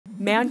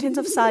Mountains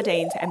of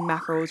sardines and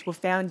mackerels were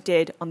found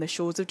dead on the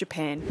shores of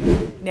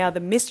Japan. Now, the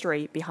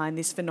mystery behind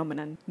this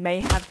phenomenon may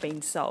have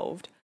been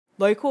solved.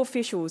 Local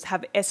officials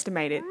have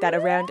estimated that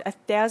around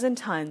 1,000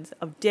 tons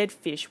of dead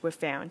fish were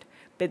found,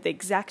 but the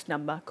exact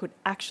number could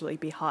actually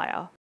be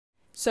higher.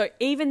 So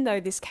even though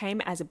this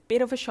came as a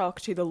bit of a shock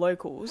to the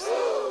locals,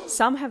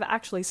 some have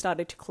actually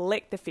started to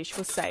collect the fish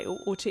for sale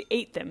or to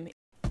eat them.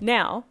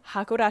 Now,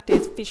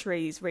 Hakodate's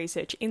Fisheries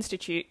Research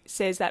Institute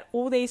says that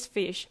all these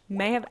fish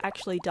may have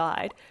actually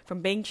died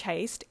from being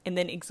chased and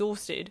then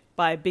exhausted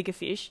by a bigger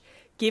fish,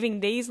 giving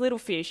these little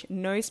fish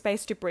no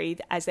space to breathe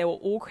as they were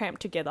all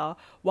cramped together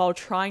while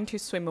trying to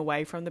swim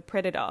away from the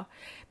predator.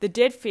 The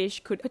dead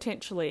fish could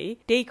potentially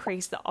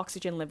decrease the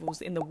oxygen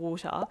levels in the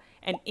water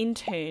and in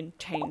turn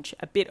change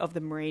a bit of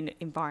the marine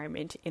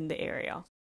environment in the area.